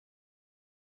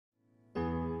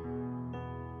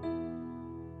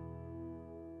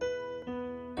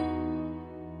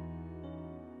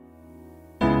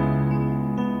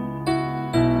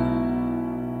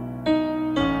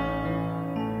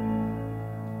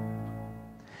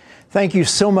Thank you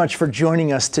so much for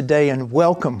joining us today and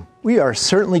welcome. We are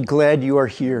certainly glad you are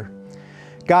here.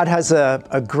 God has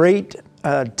a great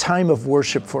time of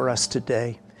worship for us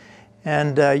today.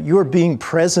 And you're being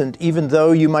present even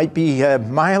though you might be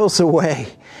miles away.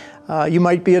 You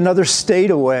might be another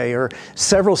state away or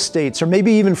several states or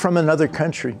maybe even from another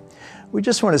country. We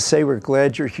just want to say we're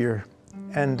glad you're here.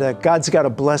 And God's got a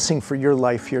blessing for your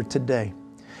life here today.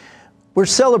 We're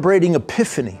celebrating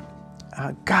Epiphany.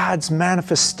 God's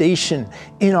manifestation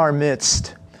in our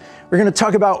midst. We're going to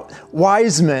talk about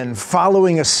wise men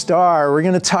following a star. We're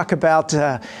going to talk about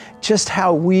just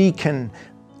how we can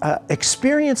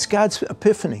experience God's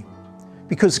epiphany,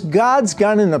 because God's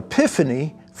got an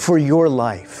epiphany for your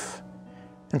life.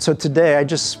 And so today, I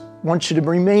just want you to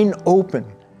remain open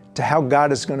to how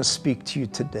God is going to speak to you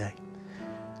today.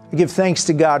 I give thanks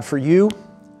to God for you.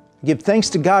 I give thanks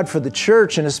to God for the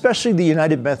church, and especially the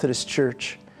United Methodist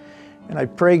Church. And I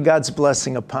pray God's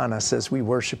blessing upon us as we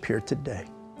worship here today.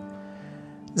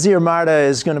 Zia Marta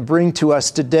is going to bring to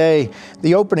us today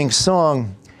the opening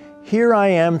song, Here I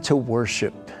Am to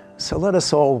Worship. So let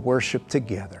us all worship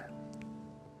together.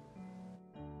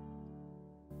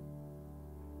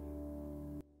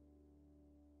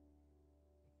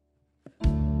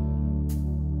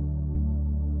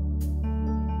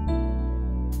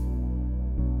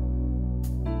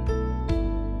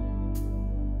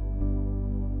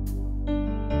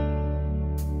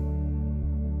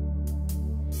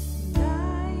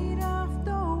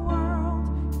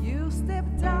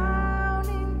 Down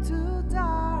into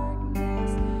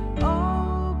darkness,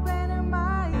 open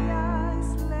my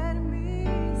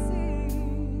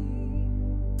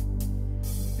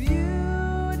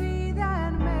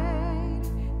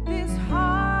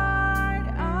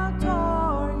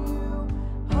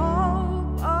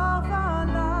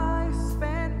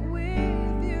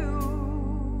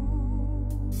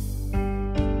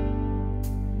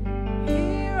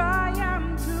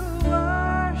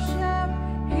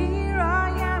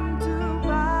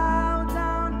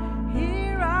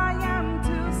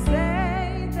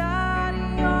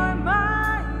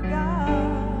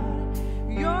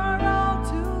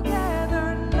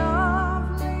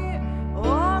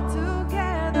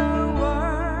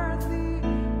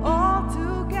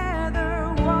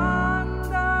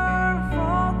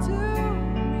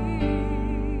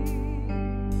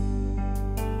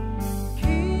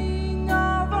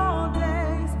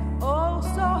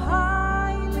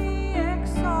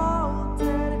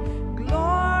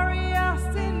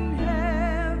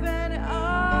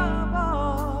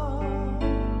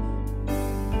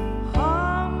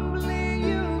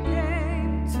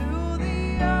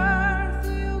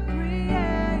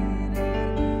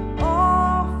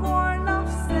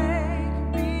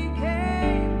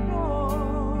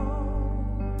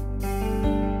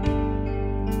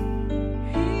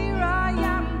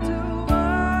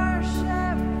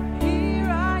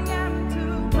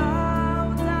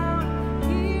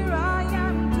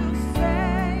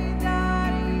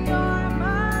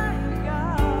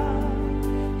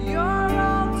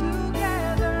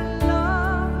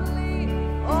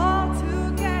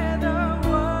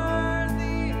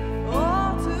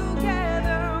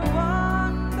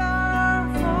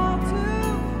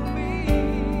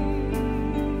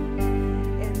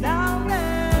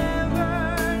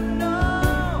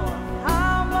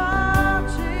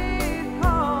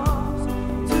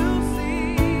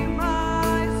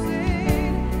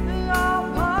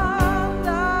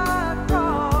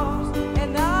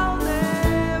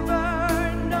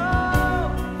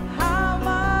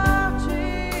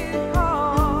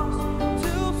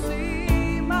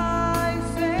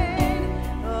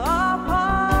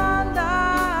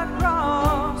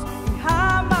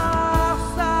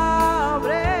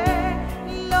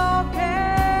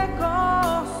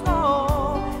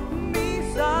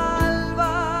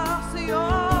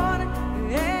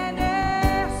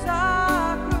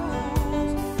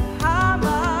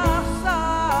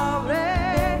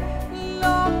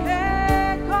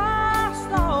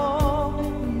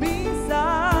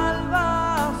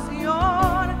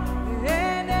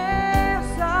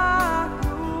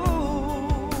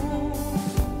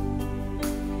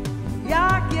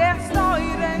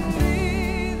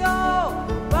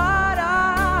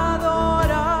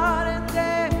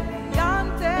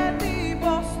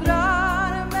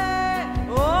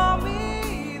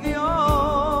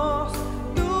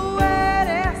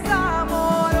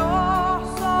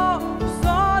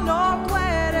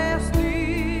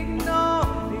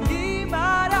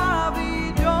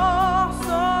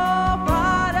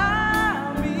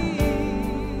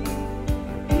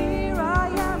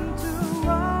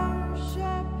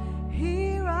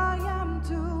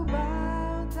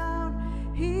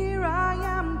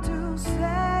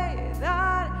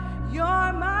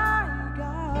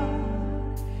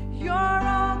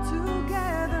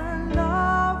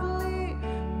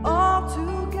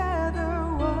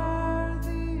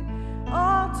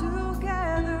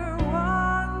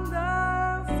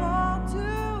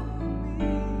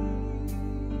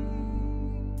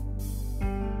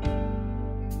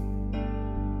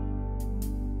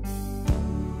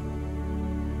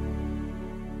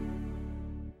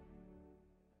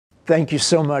Thank you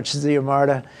so much, Zia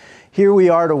Marta. Here we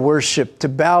are to worship, to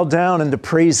bow down and to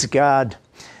praise God.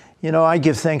 You know, I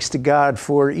give thanks to God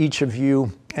for each of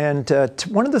you. And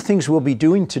one of the things we'll be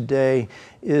doing today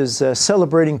is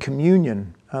celebrating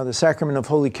communion, the sacrament of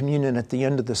Holy Communion at the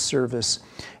end of the service.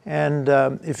 And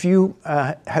if you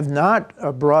have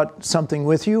not brought something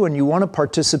with you and you want to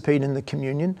participate in the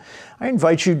communion, I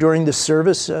invite you during the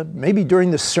service, maybe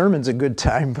during the sermon's a good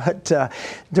time, but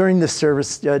during the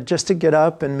service, just to get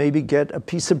up and maybe get a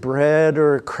piece of bread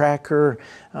or a cracker,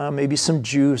 maybe some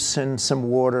juice and some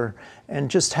water,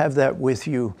 and just have that with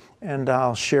you. And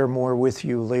I'll share more with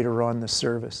you later on in the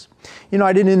service. You know,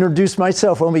 I didn't introduce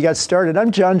myself when we got started.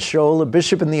 I'm John Scholl, a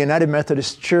bishop in the United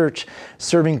Methodist Church,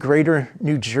 serving Greater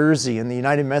New Jersey. And the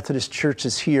United Methodist Church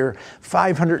is here.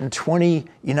 520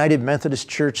 United Methodist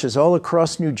churches all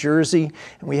across New Jersey.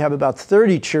 And we have about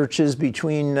 30 churches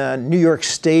between New York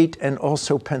State and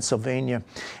also Pennsylvania.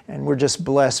 And we're just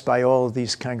blessed by all of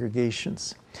these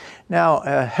congregations. Now,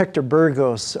 Hector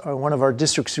Burgos, one of our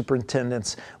district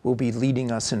superintendents, will be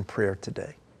leading us in prayer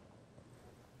today.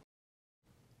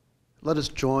 Let us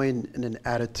join in an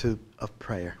attitude of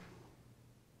prayer.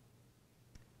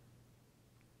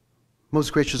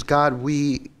 Most gracious God,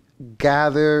 we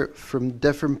gather from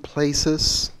different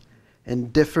places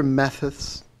and different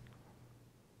methods,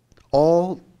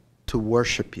 all to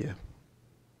worship you,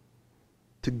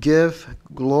 to give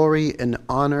glory and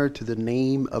honor to the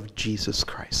name of Jesus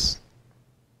Christ.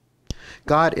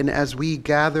 God, and as we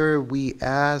gather, we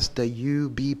ask that you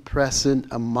be present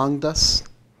among us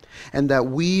and that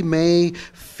we may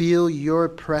feel your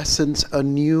presence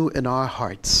anew in our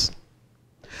hearts.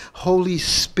 Holy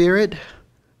Spirit,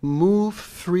 move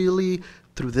freely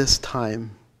through this time.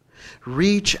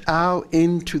 Reach out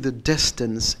into the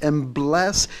distance and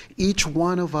bless each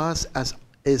one of us as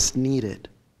is needed.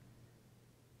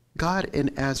 God,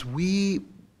 and as we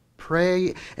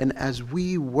pray and as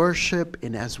we worship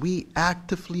and as we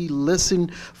actively listen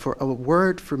for a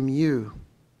word from you,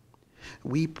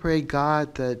 we pray,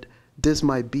 God, that this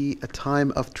might be a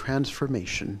time of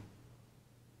transformation.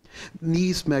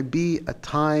 These might be a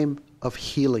time of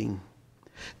healing.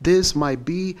 This might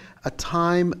be a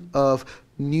time of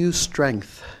new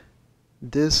strength.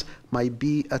 This might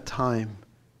be a time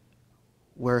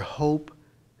where hope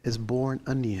is born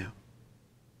anew.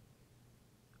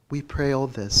 We pray all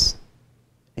this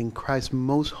in Christ's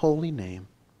most holy name.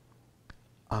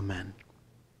 Amen.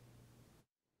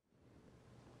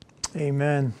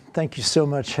 Amen. Thank you so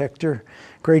much, Hector.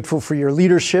 Grateful for your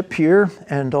leadership here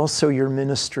and also your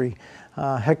ministry.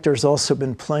 Hector's also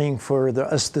been playing for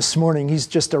us this morning. He's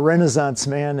just a Renaissance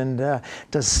man and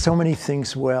does so many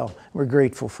things well. We're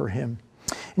grateful for him.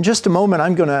 In just a moment,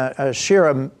 I'm going to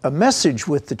share a message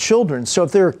with the children. So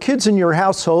if there are kids in your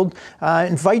household,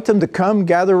 invite them to come,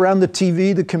 gather around the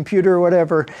TV, the computer, or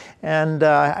whatever, and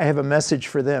I have a message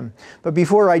for them. But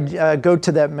before I go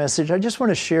to that message, I just want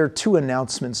to share two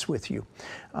announcements with you.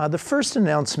 The first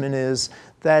announcement is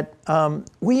that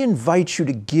we invite you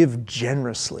to give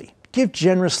generously. Give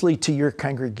generously to your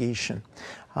congregation.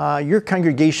 Your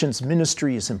congregation's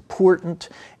ministry is important,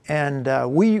 and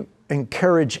we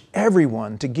encourage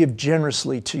everyone to give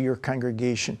generously to your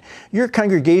congregation. Your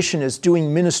congregation is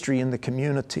doing ministry in the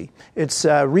community. It's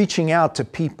reaching out to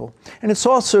people. And it's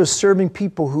also serving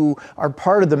people who are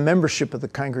part of the membership of the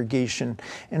congregation.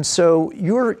 And so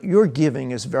your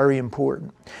giving is very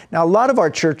important. Now, a lot of our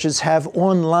churches have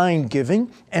online giving,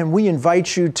 and we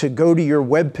invite you to go to your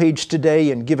webpage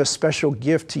today and give a special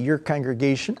gift to your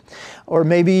congregation. Or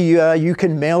maybe you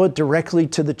can mail it directly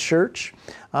to the church.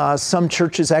 Some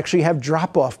churches actually have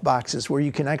drop-off boxes where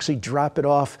you can actually drop it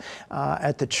off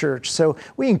at the church. So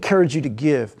we encourage you to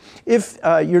give. If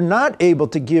you're not able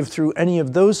to give through any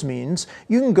of those means,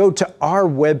 you can go to our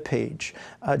webpage,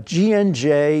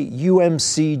 gnjumc.org,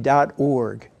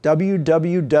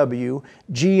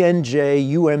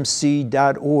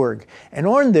 www.gnjumc.org. And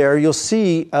on there, you'll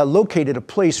see located a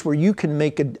place where you can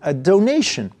make a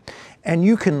donation. And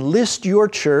you can list your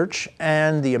church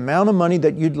and the amount of money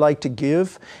that you'd like to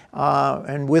give,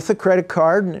 and with a credit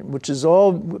card, which is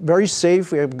all very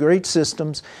safe. We have great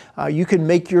systems. You can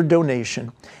make your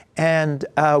donation. And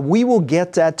we will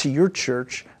get that to your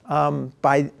church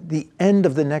by the end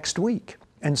of the next week.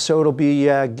 And so it'll be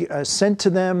sent to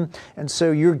them. And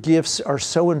so your gifts are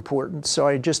so important. So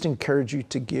I just encourage you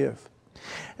to give.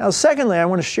 Now, secondly, I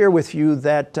want to share with you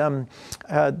that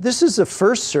this is the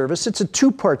first service. It's a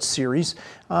two-part series.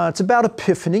 It's about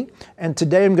Epiphany, and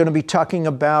today I'm going to be talking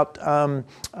about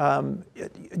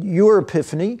your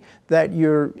Epiphany,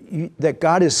 that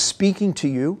God is speaking to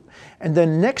you. And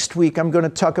then next week I'm going to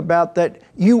talk about that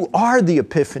you are the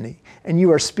Epiphany, and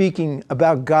you are speaking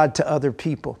about God to other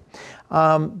people.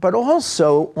 But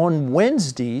also on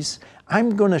Wednesdays,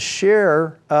 I'm going to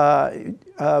share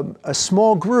a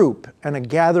small group and a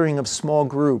gathering of small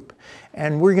group.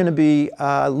 And we're going to be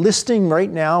listing right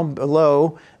now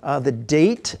below the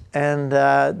date and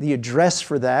the address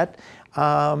for that.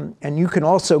 And you can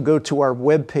also go to our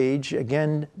webpage,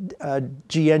 again,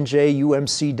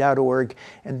 gnjumc.org,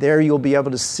 and there you'll be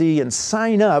able to see and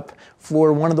sign up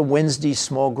for one of the Wednesday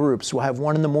small groups. We'll have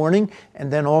one in the morning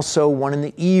and then also one in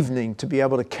the evening to be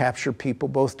able to capture people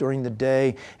both during the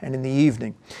day and in the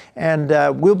evening. And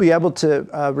we'll be able to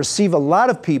receive a lot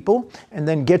of people and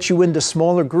then get you into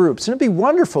smaller groups. And it'll be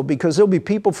wonderful because there'll be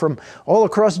people from all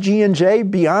across GNJ,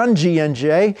 beyond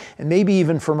GNJ, and maybe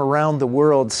even from around the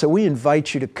world. So we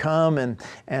invite you to come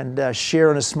and share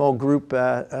in a small group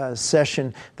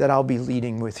session that I'll be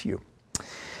leading with you.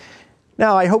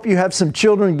 Now, I hope you have some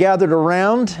children gathered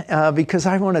around because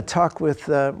I want to talk with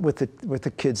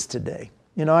the kids today.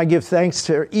 You know, I give thanks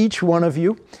to each one of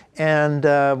you,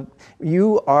 and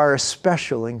you are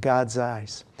special in God's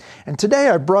eyes. And today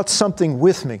I brought something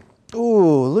with me.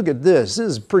 Ooh, look at this. This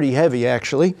is pretty heavy,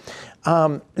 actually.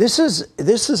 This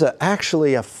is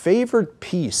actually a favorite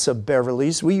piece of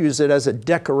Beverly's. We use it as a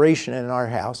decoration in our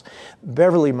house.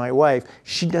 Beverly, my wife,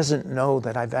 she doesn't know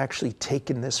that I've actually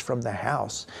taken this from the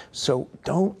house. So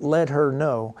don't let her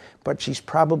know, but she's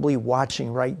probably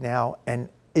watching right now and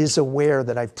is aware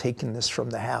that I've taken this from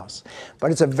the house.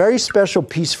 But it's a very special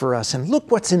piece for us. And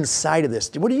look what's inside of this.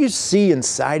 What do you see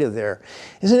inside of there?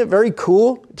 Isn't it very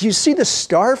cool? Do you see the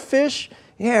starfish?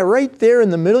 Yeah, right there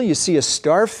in the middle, you see a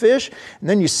starfish, and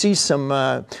then you see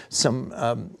some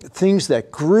things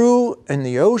that grew in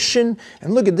the ocean.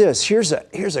 And look at this. Here's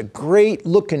a great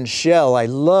looking shell. I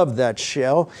love that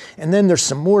shell. And then there's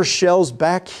some more shells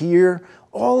back here.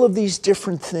 All of these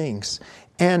different things.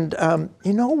 And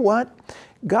you know what?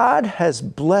 God has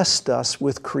blessed us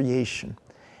with creation.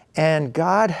 And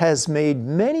God has made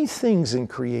many things in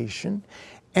creation.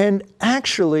 And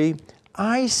actually,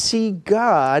 I see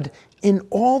God in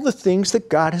all the things that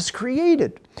God has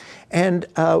created. And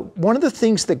one of the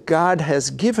things that God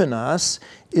has given us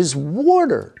is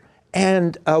water.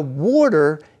 And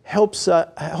water helps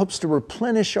to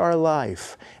replenish our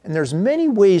life. And there's many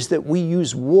ways that we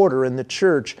use water in the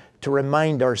church to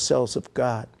remind ourselves of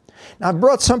God. Now, I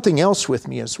brought something else with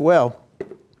me as well.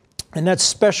 And that's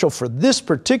special for this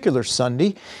particular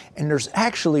Sunday. And there's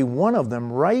actually one of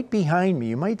them right behind me.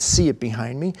 You might see it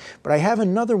behind me, but I have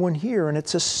another one here, and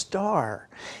it's a star.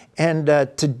 And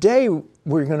today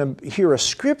we're going to hear a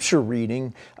scripture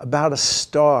reading about a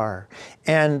star.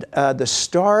 And the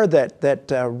star that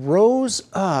rose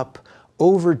up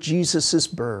over Jesus'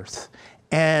 birth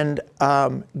and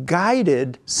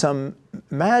guided some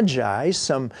magi,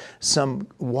 some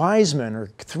wise men, or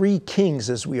three kings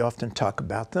as we often talk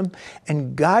about them,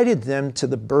 and guided them to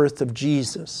the birth of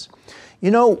Jesus.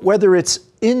 You know, whether it's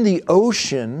in the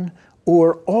ocean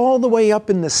or all the way up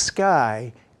in the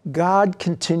sky, God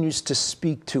continues to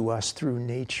speak to us through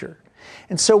nature.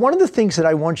 And so one of the things that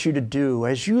I want you to do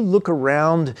as you look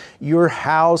around your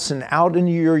house and out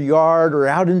into your yard or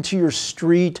out into your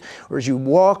street, or as you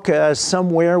walk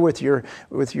somewhere with your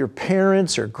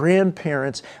parents or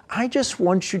grandparents, I just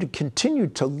want you to continue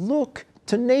to look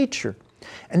to nature.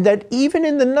 And that even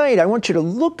in the night, I want you to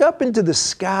look up into the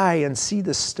sky and see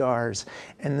the stars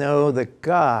and know that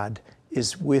God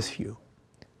is with you.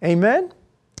 Amen?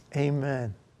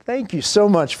 Amen. Thank you so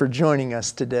much for joining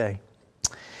us today.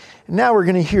 Now we're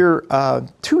going to hear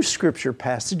two scripture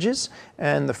passages,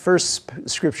 and the first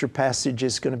scripture passage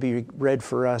is going to be read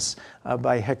for us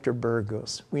by Hector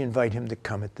Burgos. We invite him to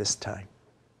come at this time.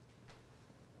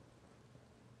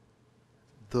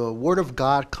 The Word of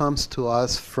God comes to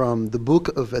us from the book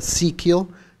of Ezekiel,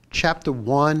 chapter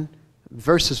 1,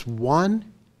 verses 1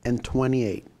 and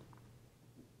 28.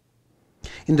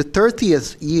 In the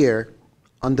 30th year,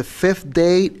 on the 5th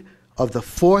day of the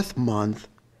 4th month,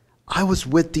 I was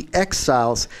with the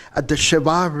exiles at the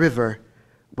Chebar River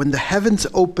when the heavens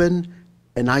opened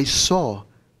and I saw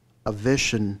a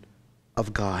vision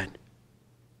of God.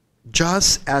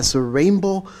 Just as a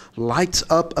rainbow lights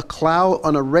up a cloud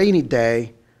on a rainy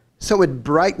day, so its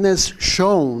brightness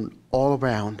shone all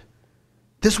around.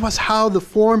 This was how the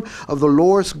form of the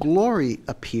Lord's glory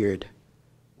appeared.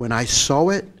 When I saw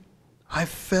it, I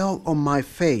fell on my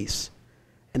face,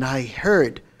 and I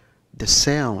heard the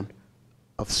sound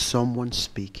of someone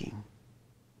speaking.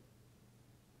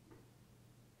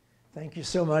 Thank you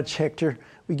so much, Hector.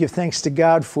 We give thanks to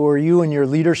God for you and your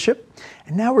leadership.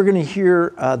 And now we're going to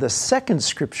hear the second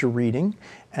scripture reading.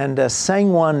 And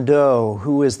Sang-Won Do,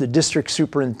 who is the district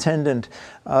superintendent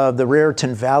of the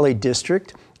Raritan Valley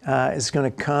District, is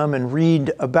going to come and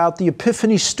read about the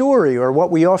Epiphany story, or what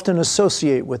we often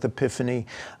associate with Epiphany,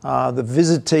 the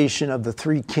visitation of the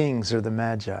three kings or the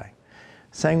Magi.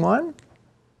 Sang-Won?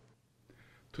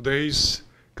 Today's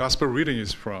Gospel reading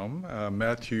is from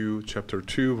Matthew chapter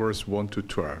 2, verse 1 to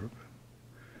 12.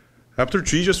 After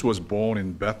Jesus was born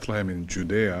in Bethlehem in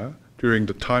Judea during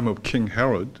the time of King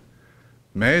Herod,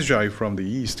 Magi from the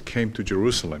east came to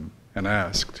Jerusalem and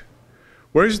asked,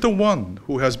 "Where is the one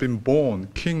who has been born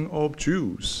King of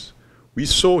Jews? We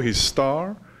saw his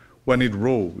star when it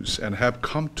rose and have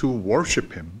come to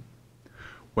worship him."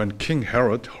 When King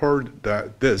Herod heard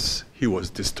this, he was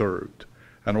disturbed,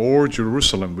 and all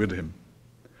Jerusalem with him.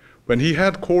 When he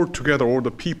had called together all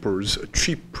the people's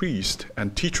chief priests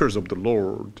and teachers of the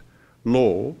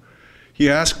law, he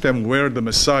asked them where the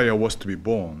Messiah was to be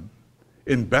born.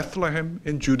 "In Bethlehem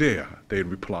in Judea," they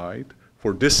replied,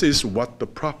 "for this is what the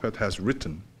prophet has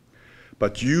written.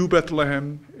 But you,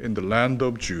 Bethlehem, in the land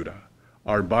of Judah,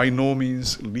 are by no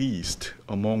means least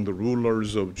among the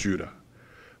rulers of Judah.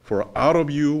 For out of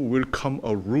you will come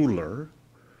a ruler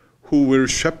who will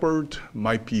shepherd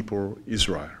my people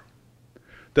Israel."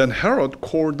 Then Herod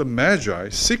called the Magi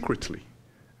secretly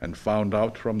and found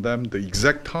out from them the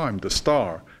exact time the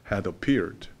star had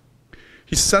appeared.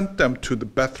 He sent them to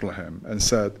Bethlehem and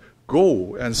said,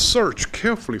 "Go and search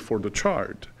carefully for the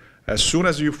child. As soon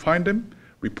as you find him,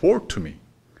 report to me,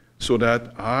 so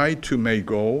that I too may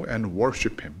go and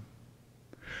worship him."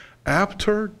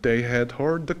 After they had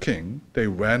heard the king, they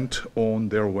went on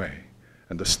their way,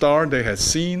 and the star they had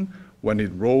seen when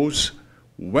it rose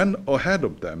went ahead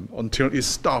of them until it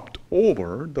stopped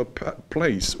over the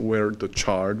place where the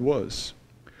child was.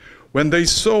 When they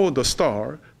saw the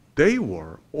star, they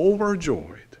were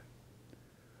overjoyed.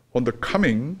 On the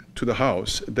coming to the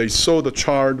house, they saw the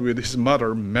child with his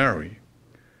mother Mary,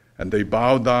 and they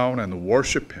bowed down and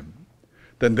worshipped him.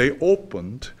 Then they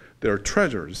opened their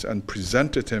treasures and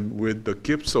presented him with the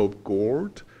gifts of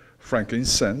gold,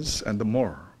 frankincense, and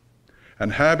myrrh.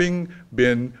 And having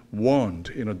been warned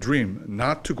in a dream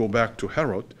not to go back to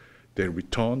Herod, they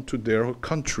returned to their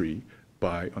country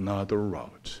by another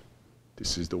route.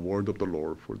 This is the word of the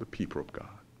Lord for the people of God.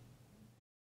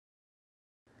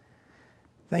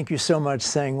 Thank you so much,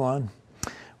 Sang-Won.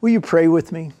 Will you pray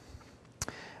with me?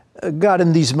 God,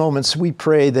 in these moments, we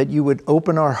pray that you would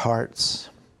open our hearts,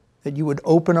 that you would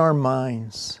open our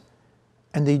minds,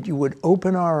 and that you would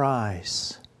open our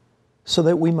eyes so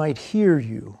that we might hear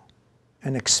you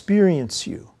and experience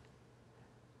you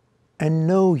and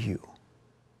know you.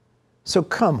 So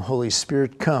come, Holy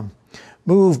Spirit, come.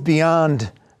 Move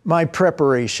beyond my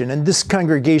preparation and this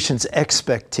congregation's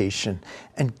expectation,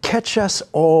 and catch us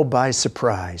all by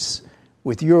surprise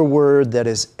with your word that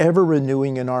is ever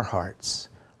renewing in our hearts.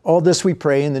 All this we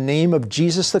pray in the name of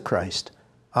Jesus the Christ.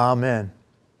 Amen.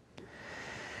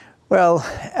 Well,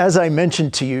 as I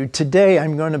mentioned to you, today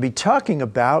I'm going to be talking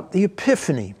about the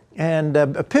Epiphany. And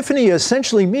Epiphany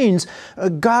essentially means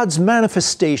God's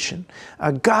manifestation,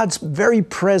 God's very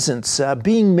presence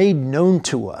being made known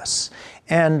to us.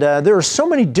 And there are so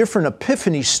many different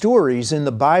Epiphany stories in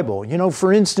the Bible. You know,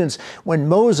 for instance, when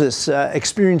Moses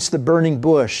experienced the burning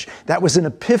bush, that was an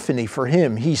epiphany for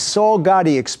him. He saw God,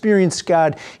 he experienced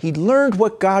God, he learned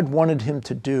what God wanted him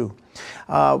to do.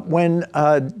 When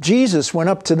Jesus went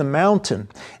up to the mountain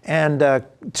and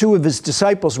two of his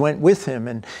disciples went with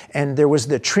him, and there was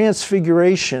the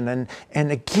transfiguration,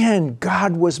 and again,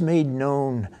 God was made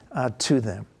known to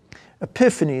them.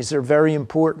 Epiphanies are very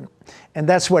important. And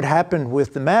that's what happened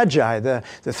with the Magi, the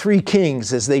three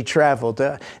kings as they traveled.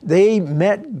 They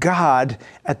met God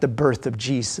at the birth of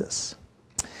Jesus.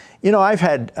 You know, I've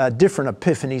had different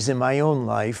epiphanies in my own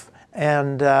life.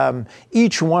 And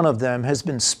each one of them has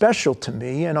been special to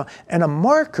me and a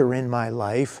marker in my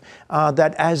life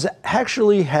that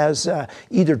actually has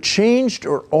either changed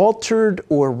or altered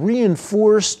or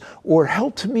reinforced or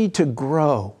helped me to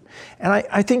grow. And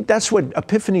I think that's what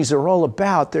epiphanies are all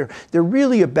about. They're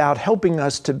really about helping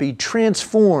us to be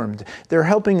transformed. They're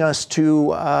helping us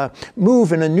to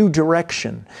move in a new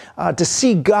direction, to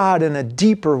see God in a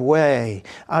deeper way,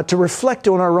 to reflect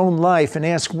on our own life and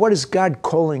ask, what is God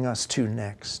calling us to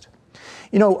next?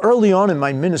 You know, early on in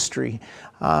my ministry,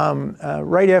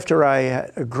 right after I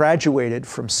graduated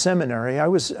from seminary, I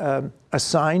was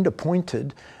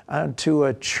appointed to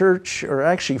a church, or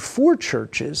actually 4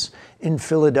 churches in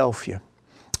Philadelphia.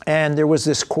 And there was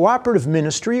this cooperative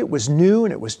ministry. It was new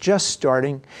and it was just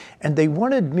starting. And they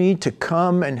wanted me to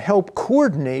come and help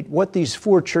coordinate what these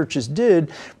 4 churches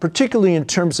did, particularly in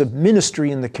terms of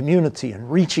ministry in the community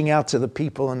and reaching out to the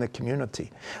people in the community.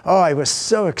 Oh, I was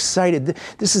so excited.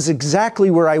 This is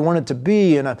exactly where I wanted to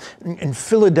be in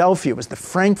Philadelphia. It was the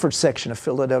Frankfurt section of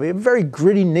Philadelphia, a very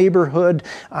gritty neighborhood.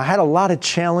 I had a lot of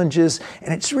challenges,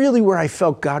 and it's really where I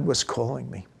felt God was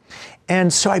calling me.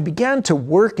 And so I began to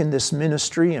work in this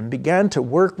ministry and began to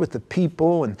work with the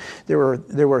people, and there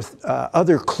were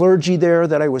other clergy there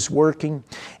that I was working.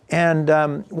 And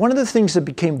one of the things that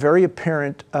became very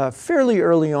apparent fairly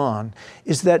early on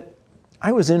is that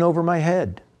I was in over my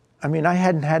head. I mean, I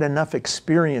hadn't had enough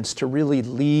experience to really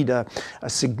lead a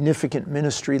significant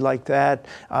ministry like that,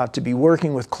 to be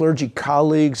working with clergy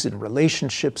colleagues and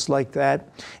relationships like that.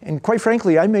 And quite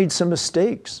frankly, I made some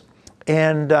mistakes.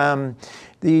 And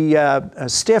the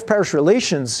Staff Parish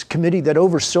Relations Committee that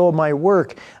oversaw my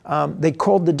work, they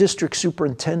called the district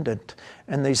superintendent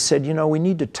and they said, you know, we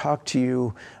need to talk to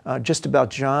you just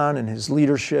about John and his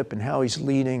leadership and how he's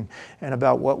leading and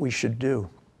about what we should do.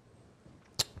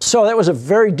 So that was a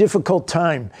very difficult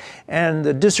time, and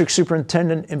the district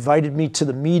superintendent invited me to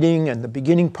the meeting and the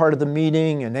beginning part of the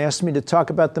meeting and asked me to talk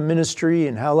about the ministry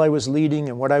and how I was leading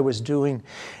and what I was doing.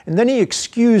 And then he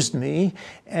excused me,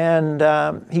 and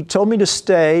he told me to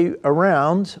stay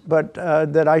around, but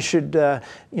that I should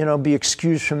be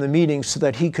excused from the meeting so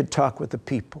that he could talk with the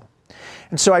people.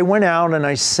 And so I went out and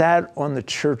I sat on the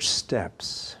church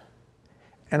steps,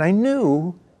 and I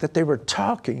knew that they were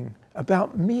talking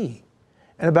about me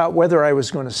and about whether I was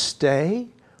going to stay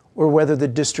or whether the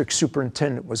district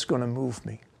superintendent was going to move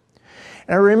me.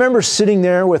 And I remember sitting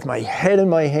there with my head in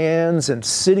my hands and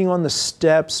sitting on the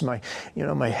steps, my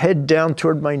head down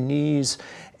toward my knees,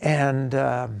 and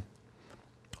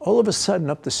all of a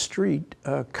sudden up the street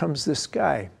comes this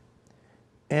guy.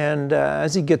 And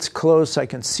as he gets close, I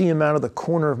can see him out of the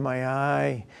corner of my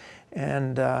eye,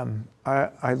 and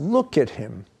I look at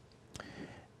him.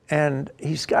 And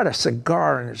he's got a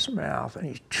cigar in his mouth, and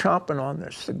he's chomping on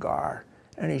this cigar.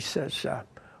 And he says,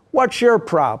 what's your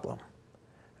problem?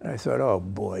 And I thought, oh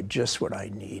boy, just what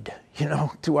I need. You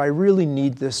know, do I really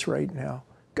need this right now?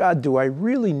 God, do I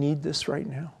really need this right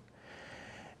now?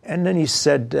 And then he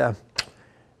said,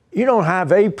 you don't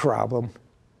have a problem.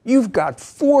 You've got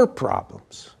 4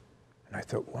 problems. And I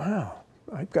thought, wow,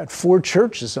 I've got 4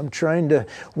 churches I'm trying to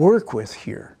work with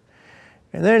here.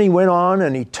 And then he went on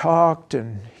and he talked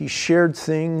and he shared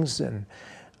things. And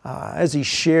as he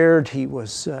shared, he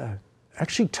was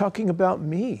actually talking about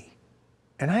me.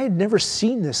 And I had never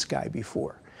seen this guy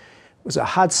before. It was a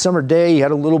hot summer day. He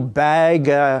had a little bag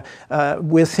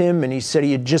with him, and he said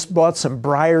he had just bought some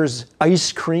Breyer's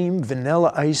ice cream,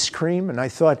 vanilla ice cream. And I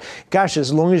thought, gosh,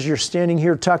 as long as you're standing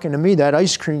here talking to me, that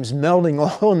ice cream's melting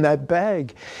all in that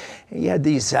bag. He had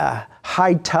these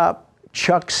high-top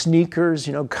Chuck sneakers,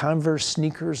 Converse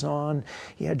sneakers on.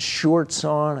 He had shorts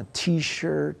on, a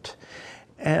T-shirt.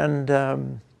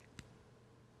 And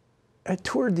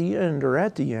toward the end, or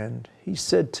at the end, he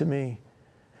said to me,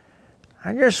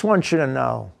 I just want you to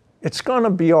know, it's going to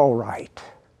be all right.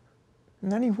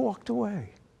 And then he walked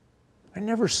away. I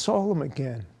never saw him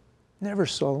again. Never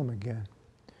saw him again.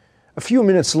 A few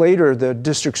minutes later, the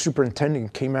district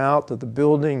superintendent came out of the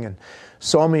building and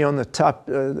saw me on the top,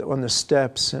 on the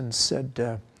steps, and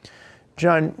said,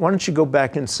 John, why don't you go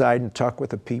back inside and talk with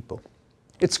the people?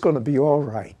 It's going to be all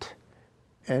right,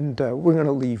 and we're going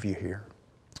to leave you here.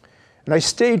 And I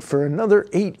stayed for another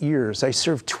 8 years. I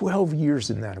served 12 years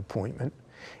in that appointment,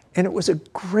 and it was a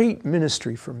great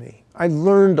ministry for me. I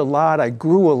learned a lot. I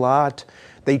grew a lot.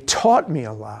 They taught me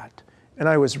a lot, and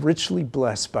I was richly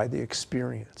blessed by the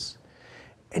experience.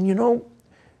 And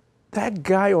that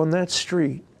guy on that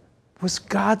street was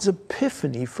God's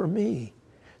epiphany for me,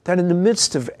 that in the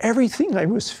midst of everything I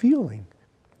was feeling,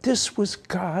 this was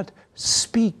God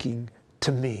speaking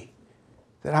to me,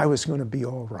 that I was going to be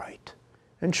all right.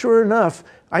 And sure enough,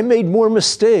 I made more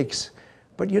mistakes,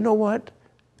 but you know what?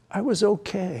 I was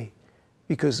okay,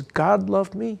 because God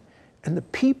loved me and the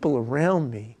people around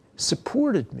me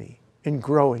supported me in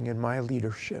growing in my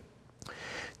leadership.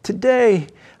 Today,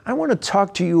 I want to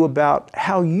talk to you about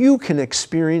how you can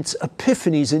experience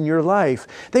epiphanies in your life.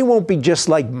 They won't be just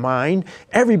like mine.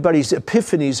 Everybody's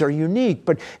epiphanies are unique,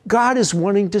 but God is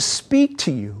wanting to speak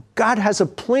to you. God has a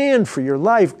plan for your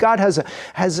life. God has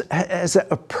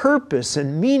a purpose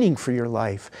and meaning for your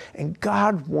life, and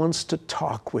God wants to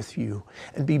talk with you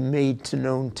and be made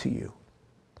known to you.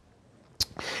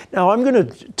 Now, I'm going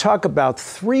to talk about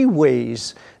 3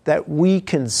 ways that we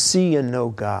can see and know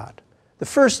God. The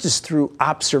first is through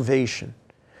observation.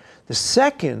 The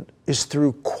second is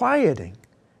through quieting.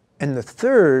 And the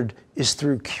third is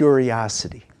through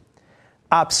curiosity,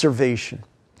 observation.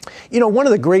 You know, one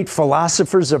of the great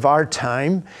philosophers of our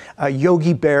time,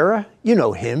 Yogi Berra, you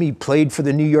know him. He played for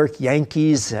the New York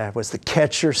Yankees, was the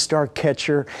catcher, star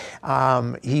catcher.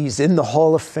 He's in the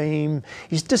Hall of Fame.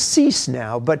 He's deceased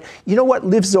now, but you know what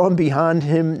lives on behind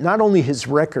him? Not only his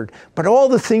record, but all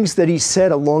the things that he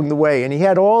said along the way. And he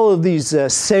had all of these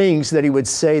sayings that he would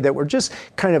say that were just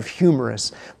kind of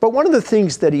humorous. But one of the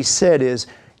things that he said is,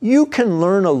 you can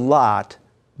learn a lot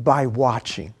by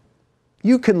watching.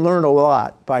 You can learn a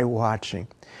lot by watching.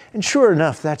 And sure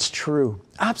enough, that's true.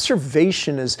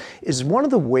 Observation is one of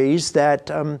the ways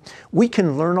that we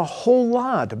can learn a whole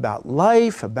lot about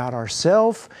life, about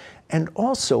ourselves, and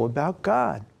also about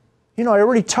God. You know, I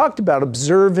already talked about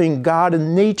observing God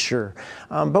in nature,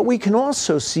 but we can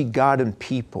also see God in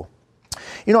people.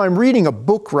 You know, I'm reading a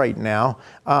book right now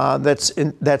that's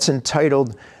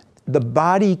entitled The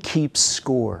Body Keeps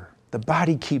Score. The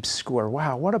Body Keeps Score.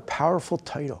 Wow, what a powerful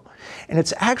title. And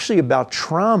it's actually about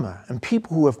trauma and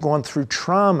people who have gone through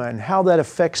trauma and how that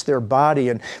affects their body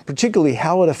and particularly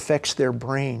how it affects their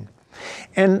brain.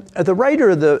 And the writer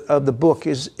of the book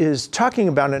is talking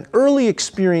about an early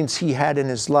experience he had in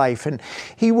his life. And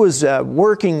he was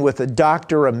working with a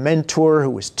doctor, a mentor who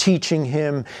was teaching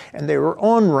him, and they were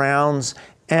on rounds.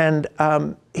 And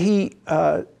he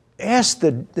asked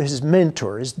his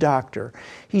mentor, his doctor,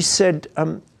 he said,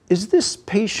 is this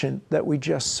patient that we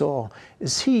just saw,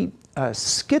 is he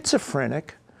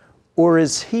schizophrenic or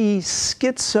is he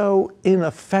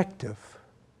schizo-ineffective?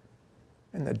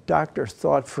 And the doctor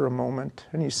thought for a moment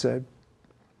and he said,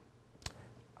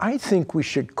 I think we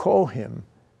should call him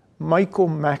Michael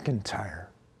McIntyre.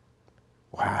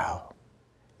 Wow.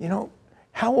 You know,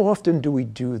 how often do we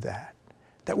do that?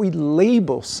 That we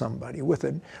label somebody with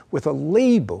a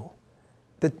label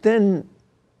that then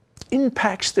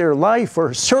impacts their life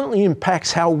or certainly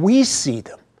impacts how we see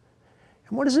them.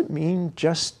 And what does it mean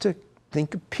just to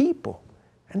think of people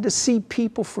and to see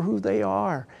people for who they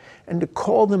are and to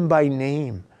call them by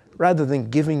name rather than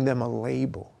giving them a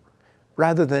label,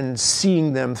 rather than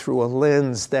seeing them through a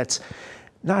lens that's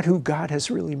not who God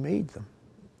has really made them?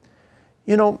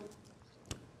 You know,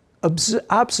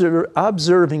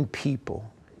 observing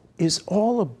people is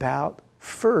all about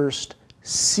first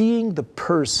seeing the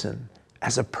person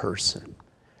as a person.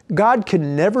 God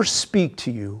can never speak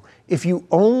to you if you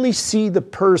only see the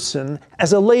person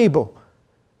as a label.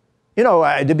 You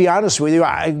know, to be honest with you,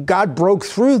 God broke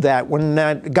through that when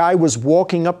that guy was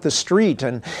walking up the street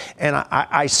and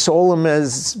I saw him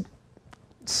as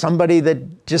somebody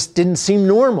that just didn't seem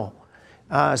normal.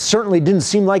 Certainly didn't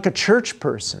seem like a church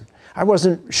person. I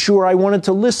wasn't sure I wanted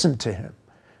to listen to him.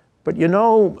 But you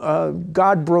know,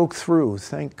 God broke through,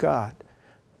 thank God.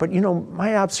 But you know,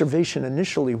 my observation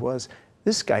initially was,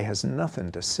 this guy has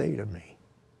nothing to say to me.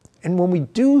 And when we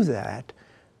do that,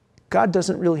 God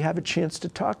doesn't really have a chance to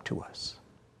talk to us.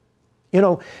 You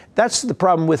know, that's the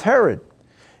problem with Herod.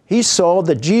 He saw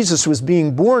that Jesus was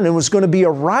being born and was going to be a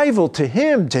rival to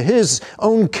him, to his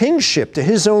own kingship, to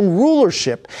his own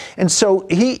rulership. And so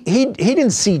he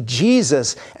didn't see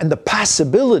Jesus and the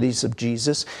possibilities of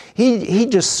Jesus. He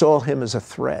just saw him as a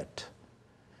threat.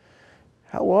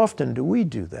 How often do we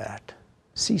do that?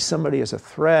 See somebody as a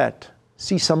threat,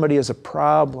 see somebody as a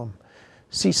problem,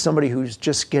 see somebody who's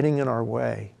just getting in our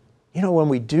way. You know, when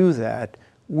we do that,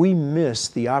 we miss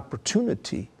the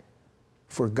opportunity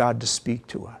for God to speak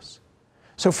to us.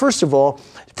 So first of all,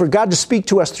 for God to speak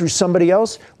to us through somebody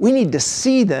else, we need to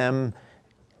see them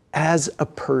as a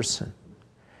person.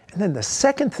 And then the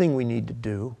second thing we need to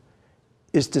do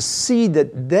is to see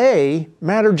that they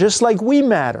matter just like we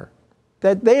matter,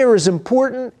 that they are as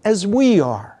important as we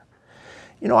are.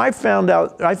 You know, I found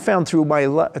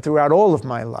throughout all of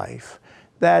my life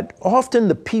that often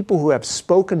the people who have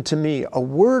spoken to me a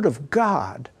word of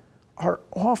God are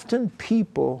often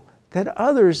people that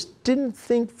others didn't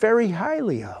think very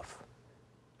highly of.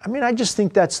 I mean, I just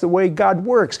think that's the way God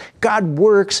works. God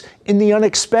works in the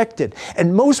unexpected.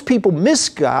 And most people miss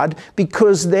God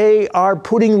because they are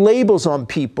putting labels on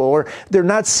people or they're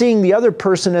not seeing the other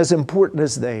person as important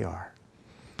as they are.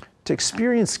 To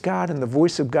experience God and the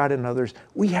voice of God in others,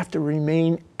 we have to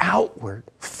remain outward,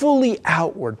 fully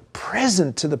outward,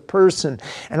 present to the person,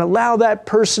 and allow that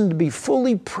person to be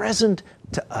fully present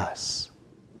to us.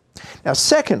 Now,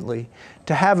 secondly,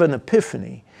 to have an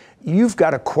epiphany, you've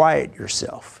got to quiet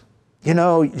yourself. You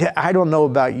know, I don't know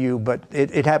about you, but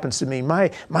it happens to me. My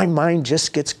mind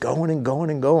just gets going and going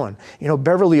and going. You know,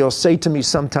 Beverly will say to me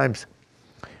sometimes,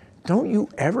 don't you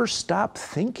ever stop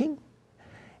thinking?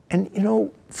 And, you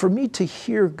know, for me to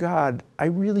hear God, I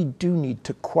really do need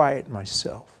to quiet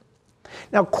myself.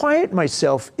 Now, quiet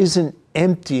myself isn't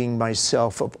emptying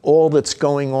myself of all that's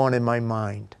going on in my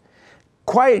mind.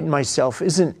 Quiet myself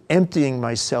isn't emptying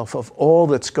myself of all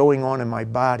that's going on in my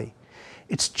body.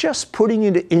 It's just putting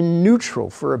it in neutral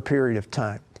for a period of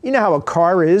time. You know how a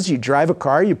car is. You drive a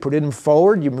car, you put it in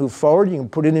forward, you move forward, you can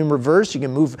put it in reverse, you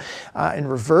can move in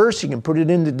reverse, you can put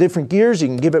it into different gears, you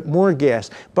can give it more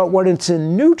gas. But when it's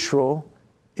in neutral,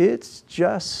 it's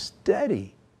just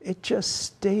steady. It just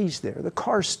stays there. The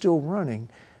car's still running,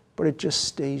 but it just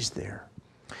stays there.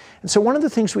 And so one of the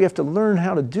things we have to learn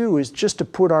how to do is just to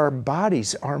put our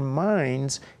bodies, our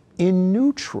minds in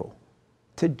neutral.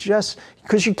 To just,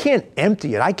 because you can't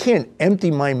empty it. I can't empty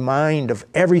my mind of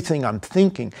everything I'm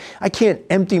thinking. I can't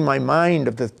empty my mind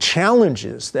of the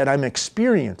challenges that I'm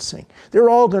experiencing. They're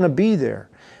all going to be there.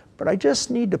 But I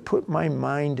just need to put my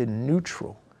mind in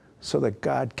neutral so that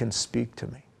God can speak to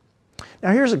me.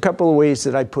 Now here's a couple of ways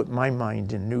that I put my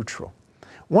mind in neutral.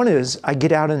 One is I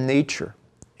get out in nature.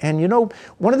 And you know,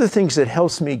 one of the things that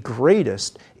helps me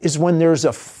greatest is when there's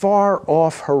a far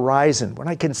off horizon, when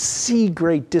I can see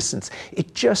great distance.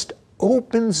 It just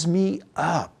opens me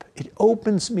up. It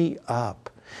opens me up.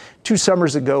 2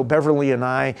 summers ago, Beverly and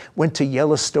I went to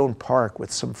Yellowstone Park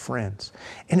with some friends,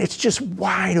 and it's just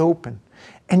wide open.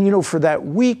 And you know, for that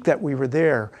week that we were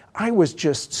there, I was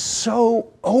just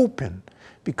so open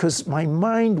because my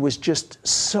mind was just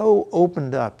so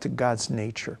opened up to God's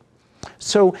nature.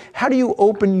 So how do you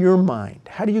open your mind?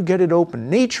 How do you get it open?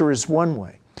 Nature is one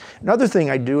way. Another thing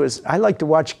I do is I like to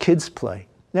watch kids play.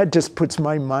 That just puts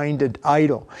my mind at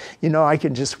idle. You know, I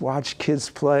can just watch kids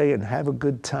play and have a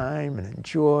good time and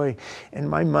enjoy, and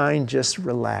my mind just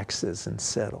relaxes and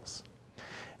settles.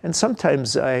 And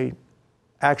sometimes I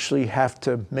actually have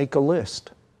to make a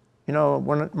list. You know,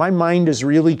 when my mind is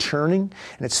really churning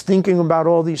and it's thinking about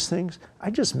all these things, I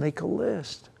just make a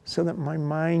list so that my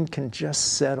mind can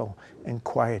just settle and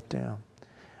quiet down.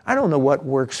 I don't know what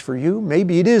works for you.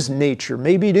 Maybe it is nature.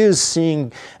 Maybe it is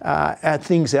seeing at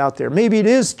things out there. Maybe it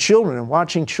is children and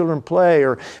watching children play,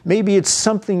 or maybe it's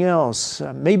something else.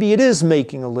 Maybe it is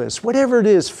making a list. Whatever it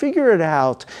is, figure it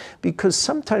out, because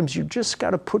sometimes you just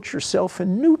got to put yourself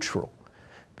in neutral,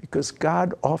 because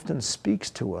God often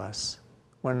speaks to us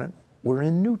when we're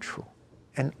in neutral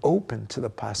and open to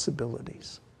the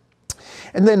possibilities.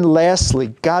 And then lastly,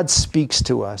 God speaks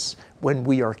to us when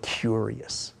we are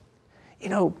curious. You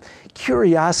know,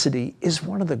 curiosity is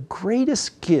one of the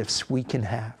greatest gifts we can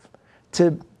have,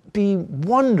 to be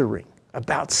wondering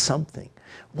about something.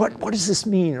 What does this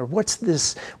mean? Or what's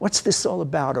this all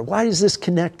about? Or why does this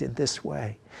connect in this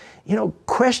way? You know,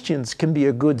 questions can be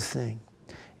a good thing.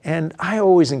 And I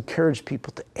always encourage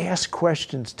people to ask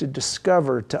questions, to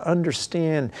discover, to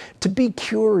understand, to be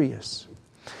curious.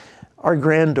 Our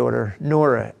granddaughter,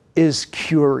 Nora, is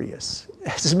curious.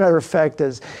 As a matter of fact,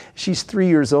 as she's 3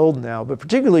 years old now, but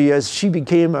particularly as she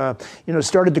became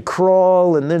started to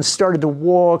crawl and then started to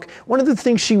walk, one of the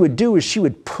things she would do is she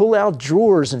would pull out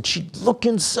drawers and she'd look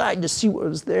inside to see what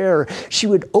was there. She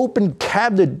would open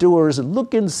cabinet doors and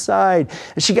look inside.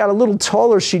 As she got a little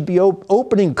taller, she'd be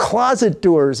opening closet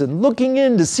doors and looking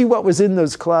in to see what was in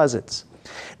those closets.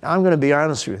 Now, I'm going to be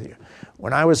honest with you.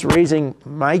 When I was raising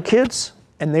my kids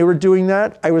and they were doing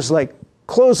that, I was like,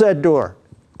 close that door.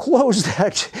 Close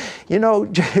that,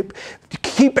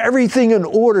 keep everything in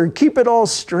order, keep it all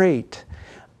straight.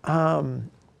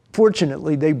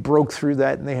 Fortunately, they broke through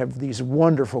that and they have these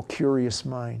wonderful, curious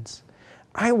minds.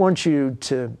 I want you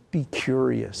to be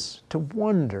curious, to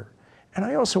wonder, and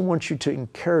I also want you to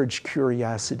encourage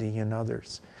curiosity in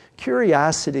others.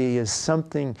 Curiosity is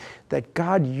something that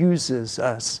God uses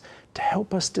us to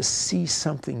help us to see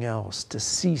something else, to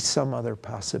see some other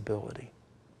possibility.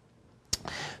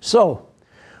 So,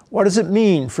 what does it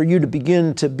mean for you to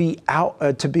begin to be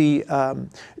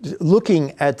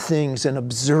looking at things and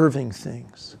observing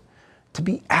things? To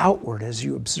be outward as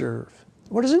you observe.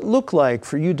 What does it look like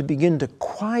for you to begin to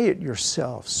quiet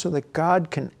yourself so that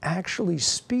God can actually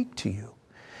speak to you?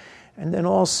 And then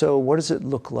also, what does it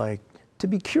look like to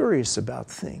be curious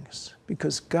about things?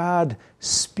 Because God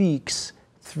speaks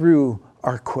through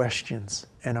our questions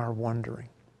and our wondering.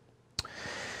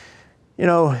 You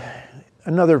know,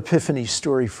 another epiphany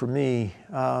story for me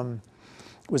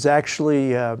was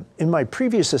actually in my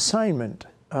previous assignment.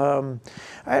 I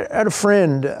had a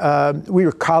friend, we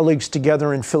were colleagues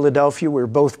together in Philadelphia. We were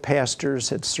both pastors,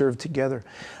 had served together.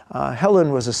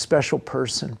 Helen was a special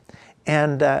person.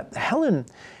 And Helen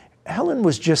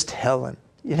was just Helen.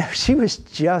 You know, she was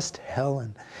just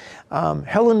Helen.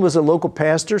 Helen was a local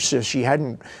pastor, so she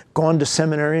hadn't gone to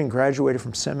seminary and graduated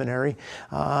from seminary.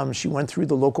 She went through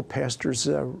the local pastor's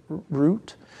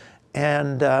route.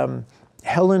 And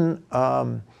Helen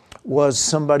was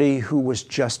somebody who was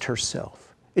just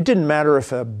herself. It didn't matter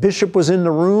if a bishop was in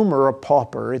the room or a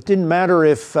pauper. It didn't matter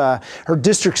if her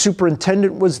district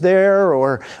superintendent was there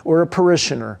or a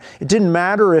parishioner. It didn't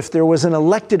matter if there was an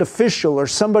elected official or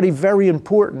somebody very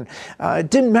important. It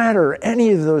didn't matter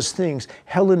any of those things.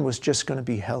 Helen was just going to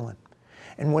be Helen.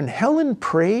 And when Helen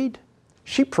prayed,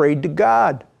 she prayed to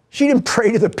God. She didn't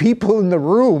pray to the people in the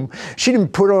room. She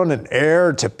didn't put on an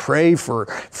air to pray for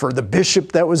the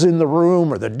bishop that was in the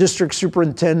room or the district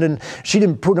superintendent. She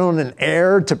didn't put on an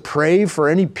air to pray for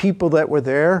any people that were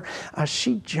there.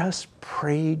 She just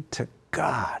prayed to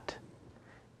God.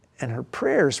 And her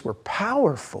prayers were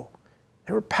powerful.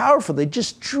 They were powerful. They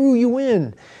just drew you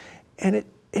in.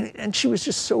 And she was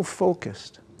just so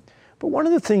focused. But one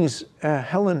of the things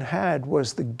Helen had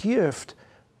was the gift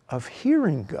of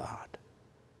hearing God.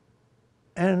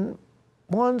 And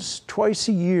once, twice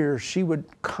a year, she would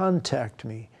contact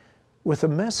me with a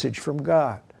message from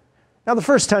God. Now, the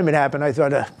first time it happened, I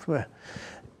thought,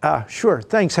 sure,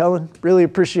 thanks, Helen, really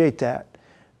appreciate that.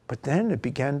 But then it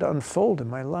began to unfold in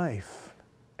my life.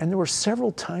 And there were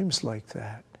several times like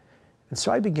that. And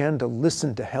so I began to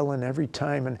listen to Helen every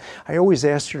time. And I always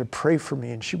asked her to pray for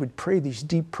me. And she would pray these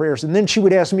deep prayers. And then she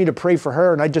would ask me to pray for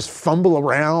her. And I'd just fumble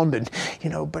around. And,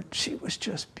 but she was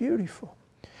just beautiful.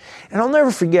 And I'll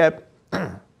never forget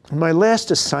my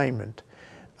last assignment.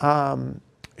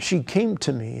 She came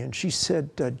to me and she said,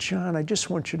 John, I just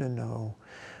want you to know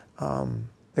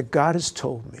that God has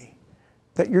told me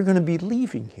that you're going to be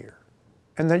leaving here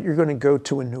and that you're going to go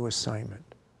to a new assignment.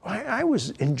 I was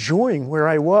enjoying where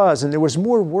I was and there was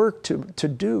more work to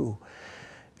do.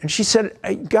 And she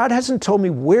said, God hasn't told me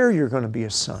where you're going to be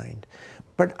assigned,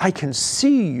 but I can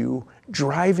see you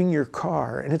driving your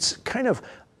car and it's kind of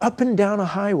up and down a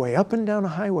highway,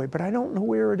 but I don't know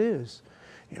where it is.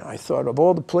 I thought of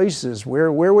all the places,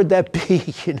 where would that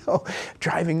be,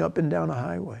 driving up and down a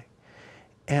highway.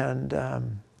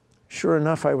 And sure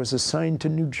enough, I was assigned to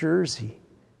New Jersey.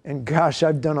 And gosh,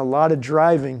 I've done a lot of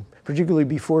driving, particularly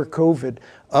before COVID,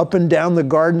 up and down the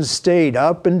Garden State,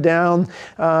 up and down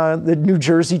the New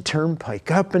Jersey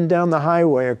Turnpike, up and down the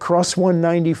highway, across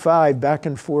 195, back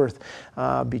and forth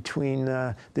between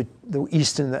the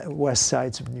east and the west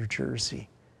sides of New Jersey.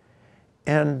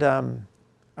 And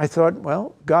I thought,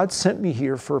 well, God sent me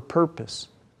here for a purpose.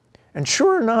 And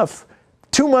sure enough,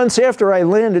 2 months after I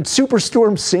landed,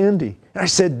 Superstorm Sandy. And I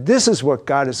said, this is what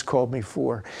God has called me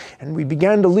for. And we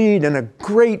began to lead in a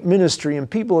great ministry, and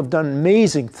people have done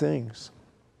amazing things.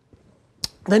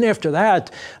 Then after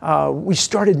that, we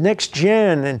started Next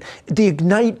Gen and the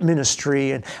Ignite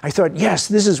ministry. And I thought, yes,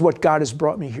 this is what God has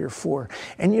brought me here for.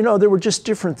 And there were just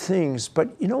different things. But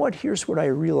you know what? Here's what I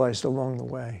realized along the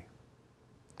way.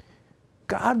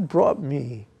 God brought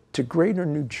me to Greater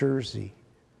New Jersey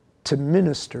to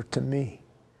minister to me.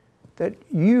 That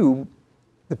you,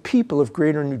 the people of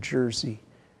Greater New Jersey,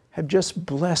 have just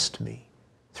blessed me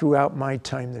throughout my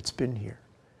time that's been here.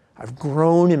 I've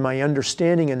grown in my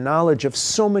understanding and knowledge of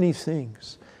so many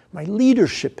things. My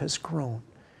leadership has grown.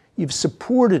 You've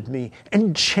supported me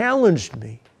and challenged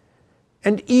me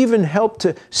and even helped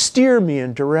to steer me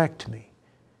and direct me.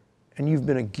 And you've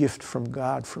been a gift from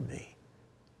God for me.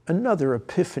 Another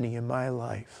epiphany in my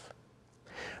life.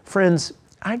 Friends,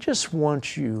 I just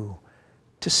want you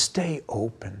to stay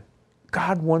open.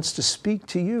 God wants to speak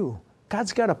to you.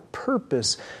 God's got a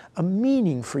purpose, a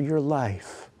meaning for your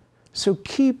life. So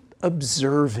keep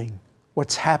observing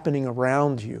what's happening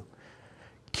around you.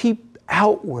 Keep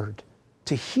outward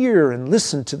to hear and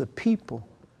listen to the people.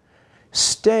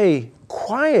 Stay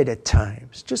quiet at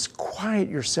times. Just quiet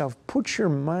yourself. Put your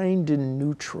mind in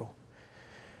neutral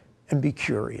and be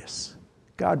curious.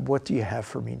 God, what do you have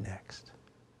for me next?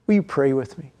 Will you pray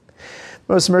with me?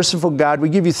 Most merciful God, we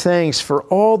give you thanks for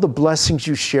all the blessings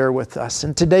you share with us.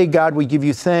 And today, God, we give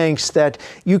you thanks that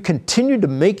you continue to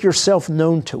make yourself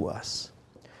known to us.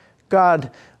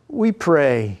 God, we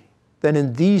pray that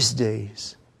in these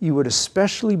days you would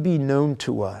especially be known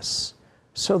to us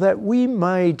so that we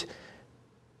might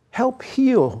help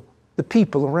heal the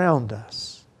people around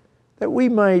us, that we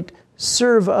might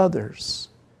serve others,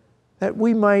 that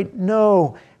we might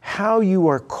know how you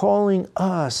are calling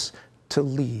us to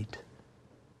lead.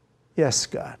 Yes,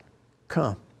 God,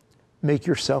 come, make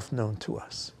yourself known to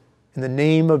us. In the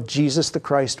name of Jesus the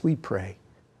Christ we pray.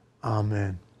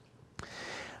 Amen.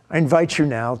 I invite you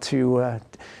now to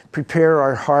prepare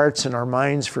our hearts and our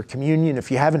minds for communion. If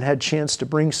you haven't had a chance to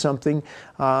bring something,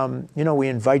 we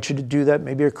invite you to do that.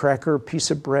 Maybe a cracker, a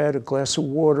piece of bread, a glass of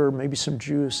water, maybe some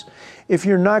juice. If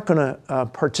you're not going to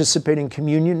participate in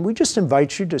communion, we just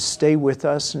invite you to stay with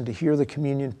us and to hear the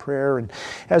communion prayer. And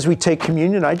as we take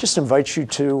communion, I just invite you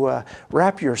to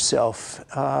wrap yourself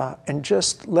and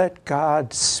just let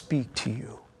God speak to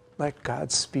you. Let God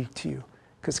speak to you,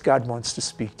 because God wants to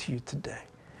speak to you today.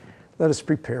 Let us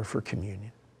prepare for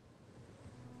communion.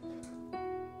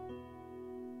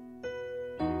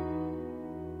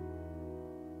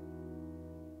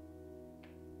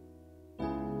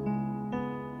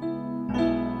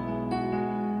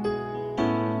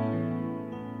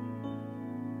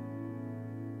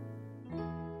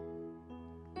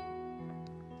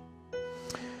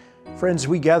 Friends,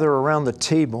 we gather around the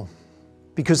table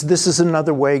because this is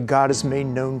another way God is made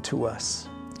known to us.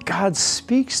 God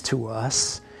speaks to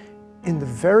us in the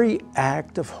very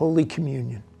act of Holy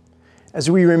Communion, as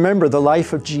we remember the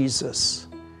life of Jesus,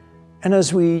 and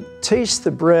as we taste the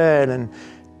bread and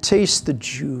taste the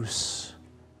juice,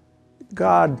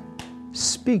 God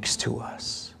speaks to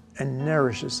us and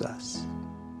nourishes us.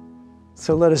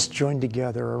 So let us join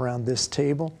together around this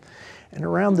table, and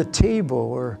around the table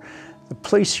or the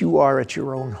place you are at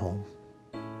your own home.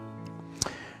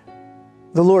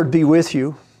 The Lord be with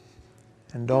you,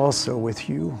 and also with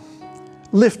you.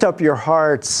 Lift up your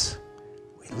hearts.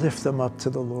 We lift them up to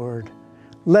the Lord.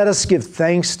 Let us give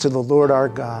thanks to the Lord our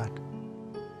God.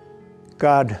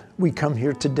 God, we come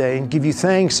here today and give you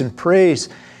thanks and praise.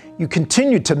 You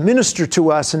continue to minister to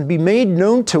us and be made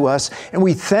known to us, and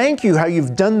we thank you how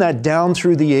you've done that down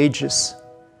through the ages.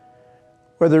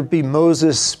 Whether it be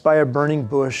Moses by a burning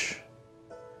bush,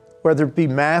 whether it be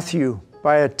Matthew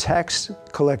by a tax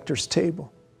collector's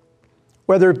table,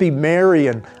 whether it be Mary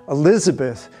and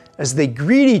Elizabeth as they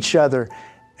greet each other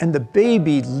and the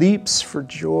baby leaps for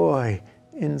joy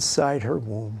inside her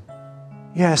womb.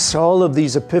 Yes, all of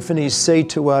these epiphanies say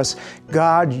to us,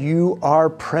 God, you are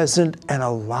present and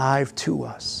alive to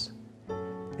us.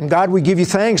 And God, we give you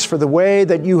thanks for the way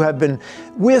that you have been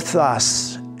with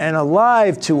us and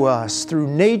alive to us through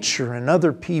nature and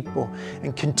other people,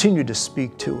 and continue to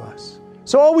speak to us.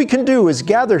 So all we can do is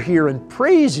gather here and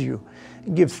praise you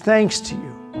and give thanks to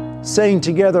you, saying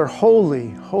together, Holy,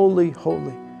 holy,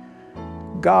 holy,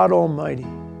 God Almighty,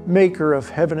 maker of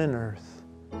heaven and earth.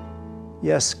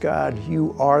 Yes, God,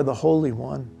 you are the Holy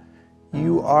One.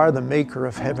 You are the maker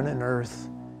of heaven and earth,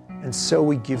 and so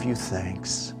we give you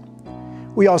thanks.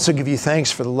 We also give you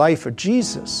thanks for the life of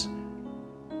Jesus.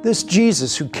 This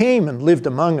Jesus who came and lived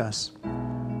among us.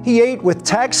 He ate with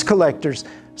tax collectors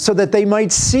so that they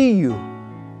might see you.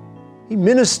 He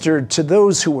ministered to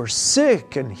those who were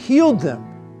sick and healed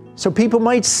them so people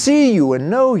might see you and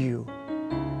know you.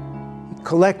 He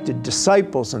collected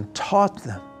disciples and taught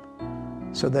them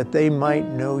so that they might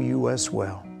know you as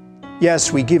well.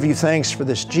 Yes, we give you thanks for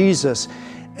this Jesus.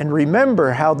 And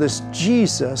remember how this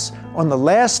Jesus, on the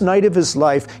last night of his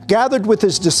life, gathered with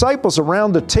his disciples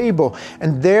around the table,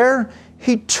 and there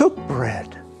he took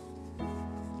bread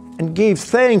and gave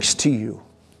thanks to you,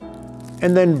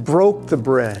 and then broke the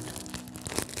bread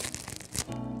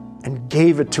and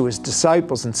gave it to his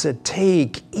disciples and said,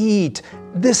 take, eat,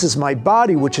 this is my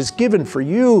body which is given for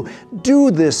you.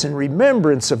 Do this in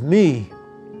remembrance of me.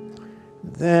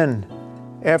 Then,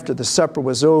 after the supper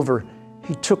was over,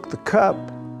 he took the cup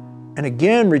and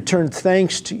again returned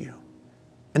thanks to you,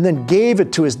 and then gave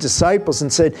it to his disciples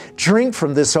and said, drink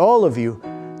from this, all of you.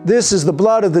 This is the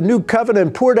blood of the new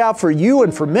covenant poured out for you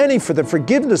and for many for the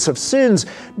forgiveness of sins.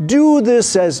 Do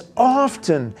this as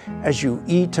often as you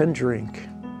eat and drink.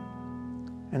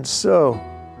 And so,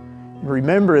 in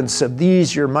remembrance of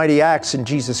these your mighty acts in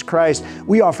Jesus Christ,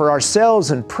 we offer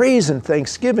ourselves in praise and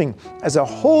thanksgiving as a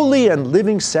holy and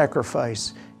living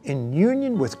sacrifice in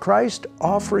union with Christ,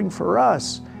 offering for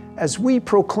us as we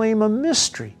proclaim a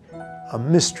mystery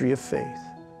of faith.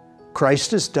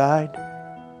 Christ has died,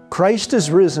 Christ is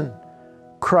risen,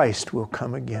 Christ will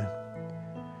come again.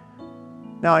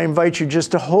 Now I invite you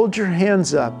just to hold your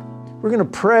hands up. We're going to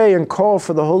pray and call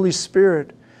for the Holy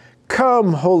Spirit.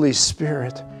 Come, Holy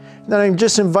Spirit. Then I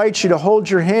just invite you to hold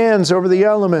your hands over the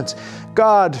elements.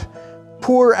 God,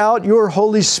 pour out your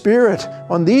Holy Spirit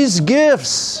on these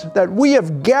gifts that we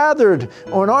have gathered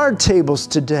on our tables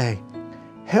today.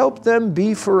 Help them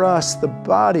be for us the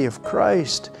body of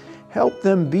Christ. Help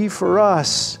them be for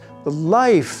us the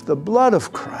life, the blood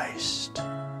of Christ.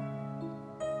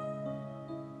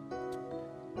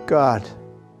 God,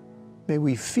 may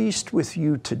we feast with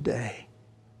you today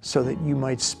so that you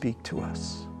might speak to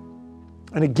us.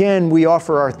 And again, we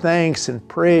offer our thanks and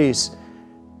praise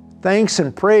Thanks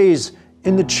and praise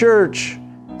in the church.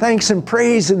 Thanks and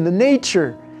praise in the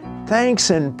nature.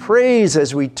 Thanks and praise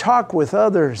as we talk with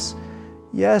others.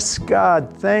 Yes,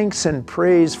 God, thanks and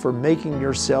praise for making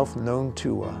yourself known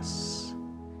to us.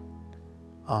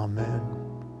 Amen.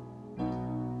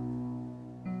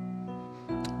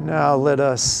 Now let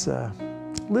us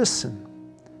listen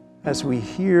as we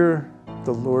hear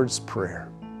the Lord's Prayer.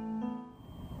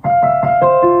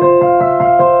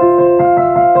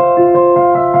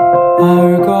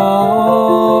 Our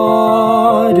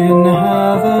God in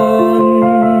heaven,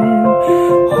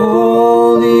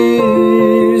 holy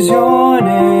is your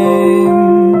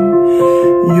name.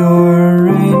 Your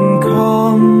reign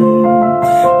come,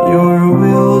 your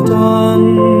will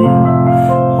done,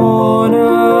 on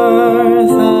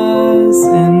earth as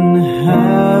in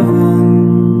heaven.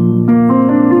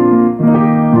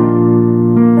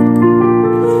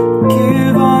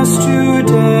 Give us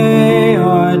today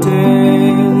our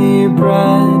daily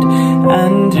bread,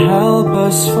 and help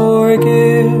us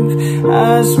forgive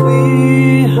as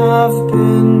we have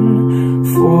been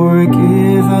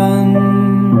forgiven.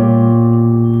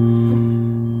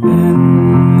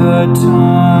 In the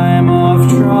time of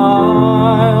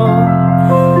trial,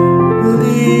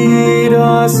 lead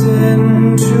us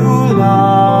into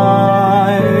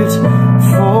light,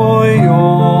 for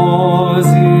yours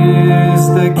is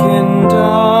the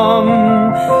kingdom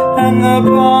and the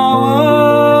power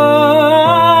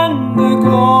and the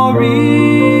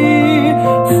glory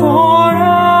forever.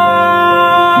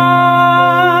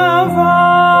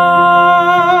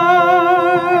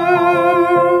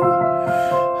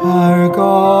 Our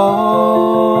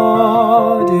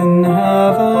God in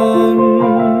heaven,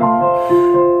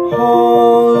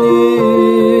 holy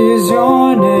is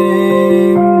your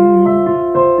name.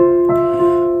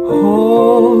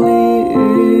 Holy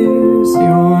is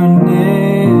your name.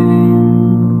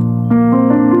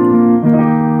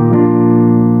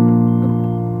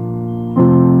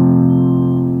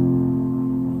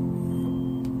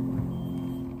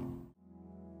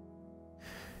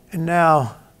 And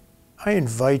now I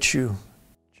invite you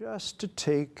just to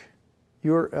take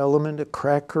your element, a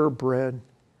cracker of bread,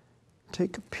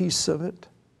 take a piece of it,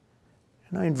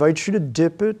 and I invite you to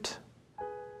dip it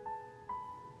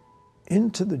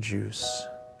into the juice,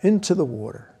 into the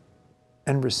water,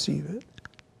 and receive it.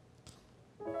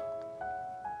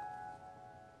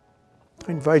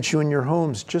 I invite you in your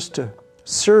homes just to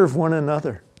serve one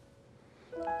another,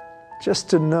 just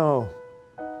to know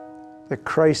that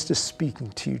Christ is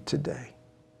speaking to you today.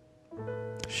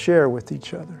 Share with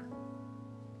each other.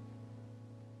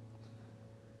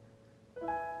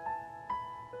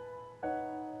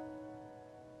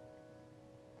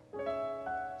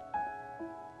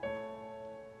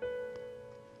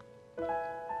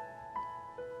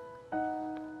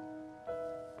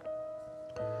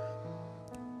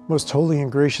 Most holy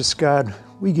and gracious God,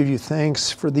 we give you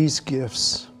thanks for these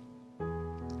gifts.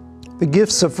 The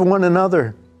gifts of one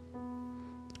another.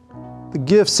 The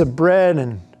gifts of bread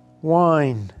and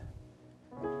wine.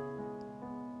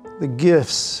 The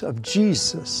gifts of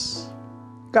Jesus.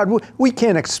 God, we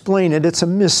can't explain it. It's a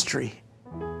mystery.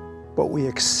 But we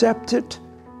accept it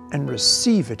and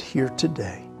receive it here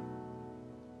today.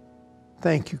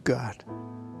 Thank you, God,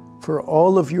 for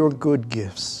all of your good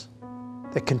gifts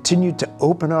that continue to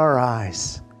open our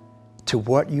eyes to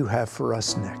what you have for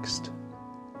us next.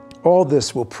 All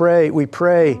this we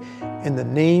pray in the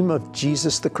name of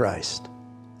Jesus the Christ.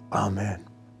 Amen.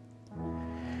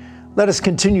 Let us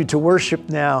continue to worship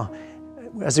now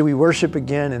as we worship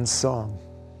again in song.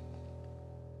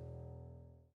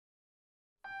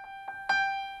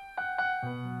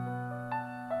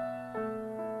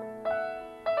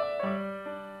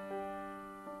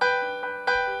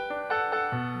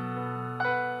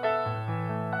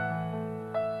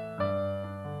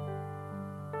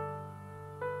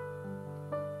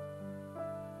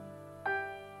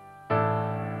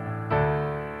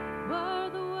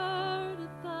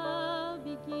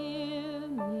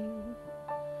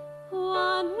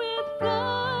 One with God.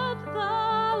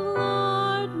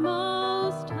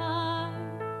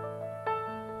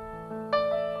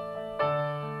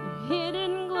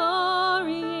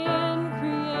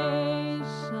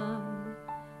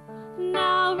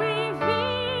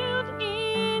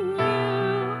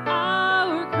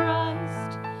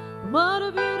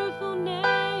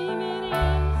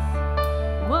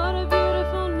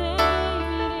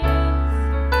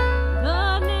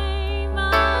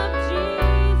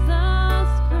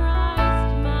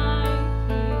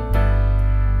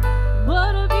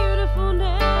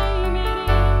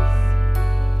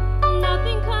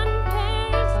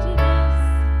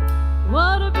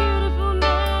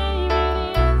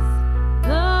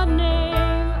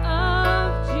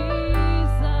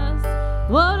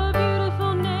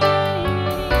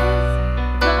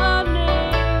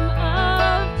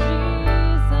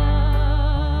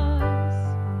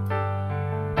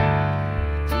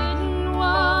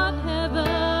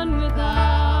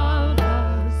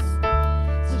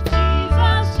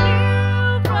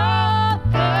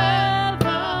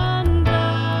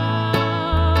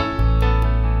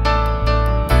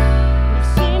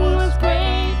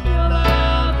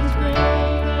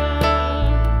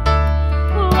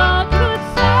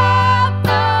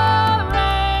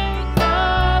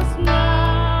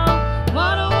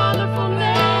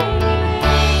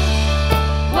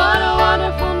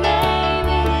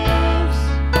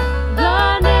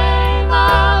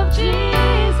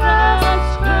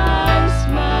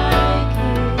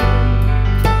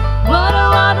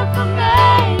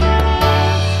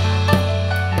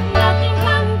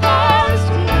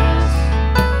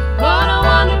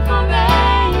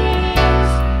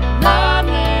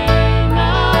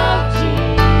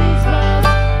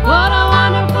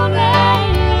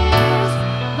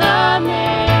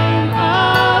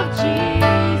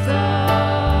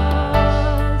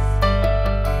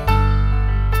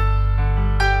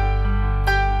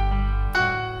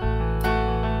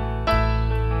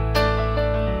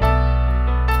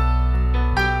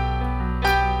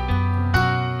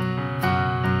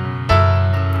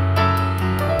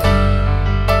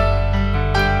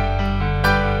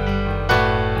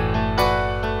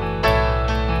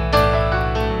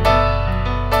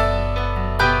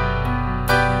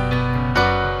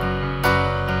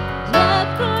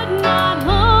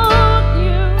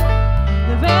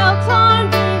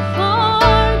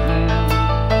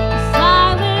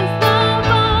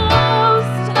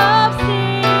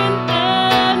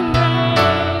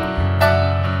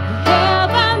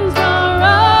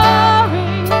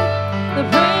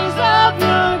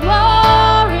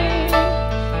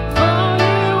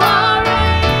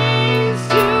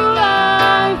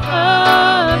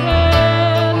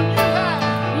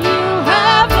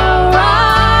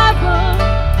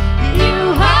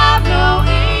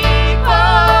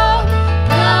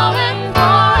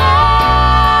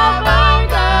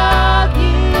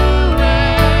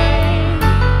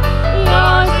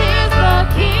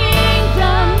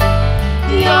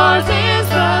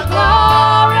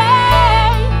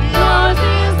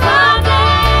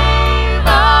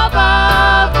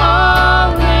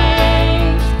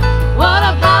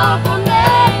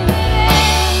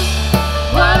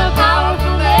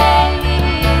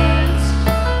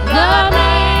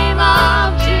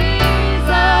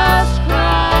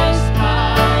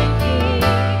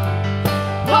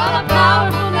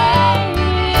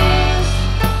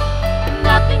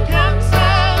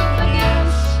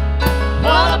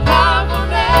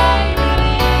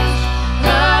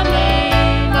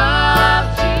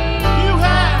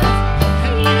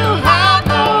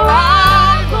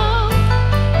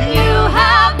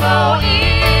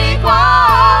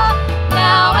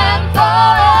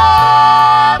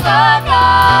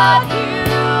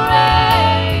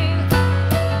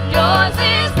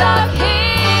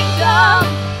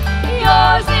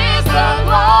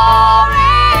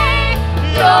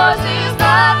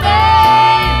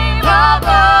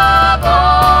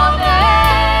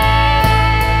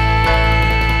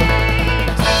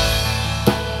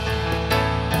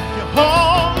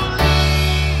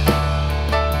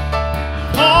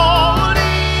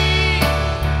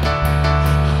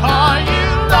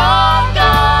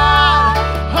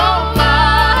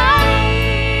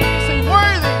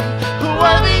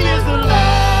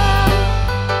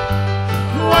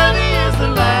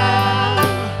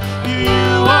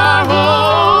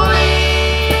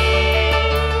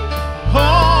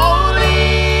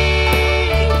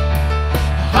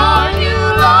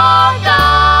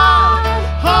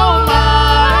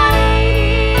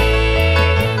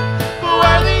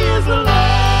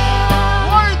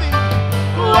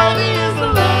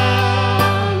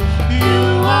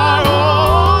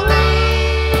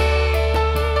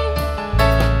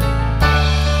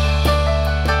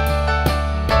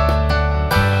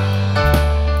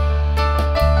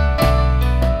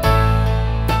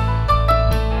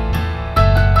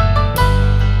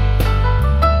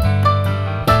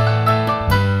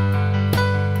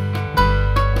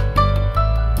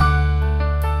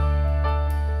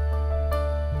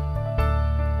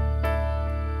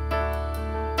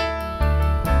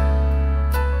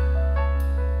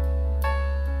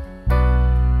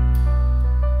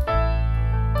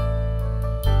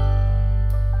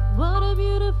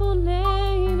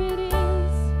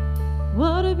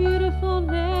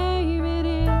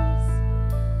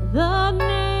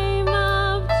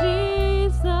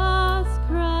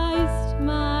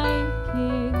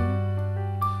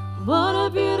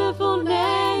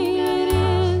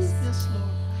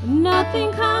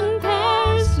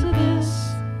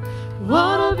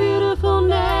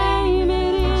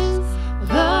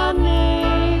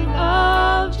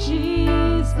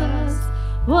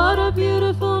 a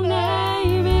beautiful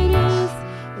name it is,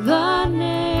 the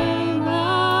name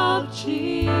of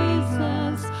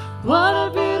Jesus. What a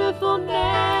beautiful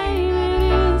name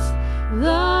it is,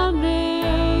 the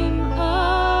name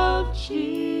of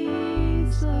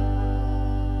Jesus.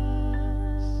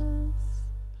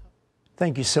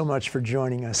 Thank you so much for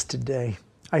joining us today.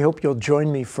 I hope you'll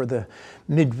join me for the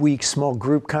midweek small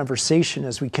group conversation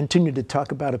as we continue to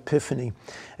talk about Epiphany.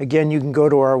 Again, you can go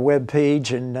to our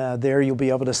webpage and there you'll be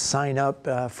able to sign up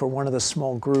for one of the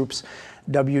small groups,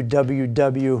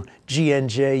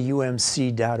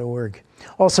 www.gnjumc.org.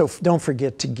 Also, don't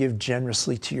forget to give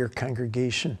generously to your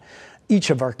congregation.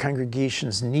 Each of our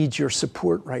congregations needs your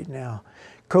support right now.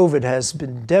 COVID has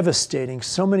been devastating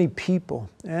so many people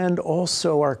and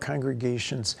also our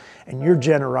congregations, and your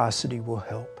generosity will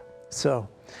help. So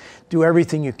do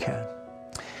everything you can.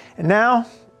 And now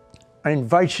I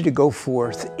invite you to go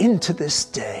forth into this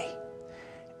day.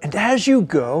 And as you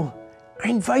go, I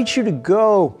invite you to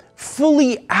go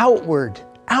fully outward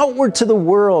to the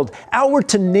world, outward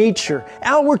to nature,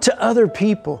 outward to other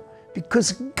people,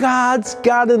 because God's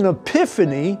got an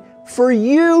epiphany for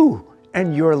you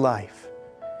and your life.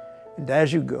 And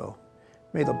as you go,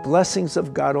 may the blessings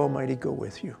of God Almighty go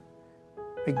with you.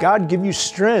 May God give you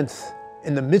strength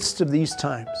in the midst of these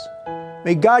times.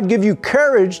 May God give you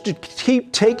courage to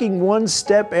keep taking one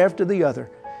step after the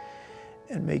other.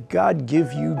 And may God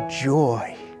give you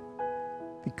joy,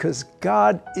 because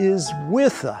God is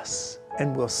with us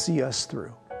and will see us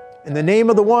through. In the name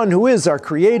of the one who is our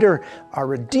Creator, our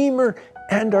Redeemer,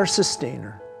 and our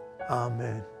Sustainer.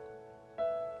 Amen.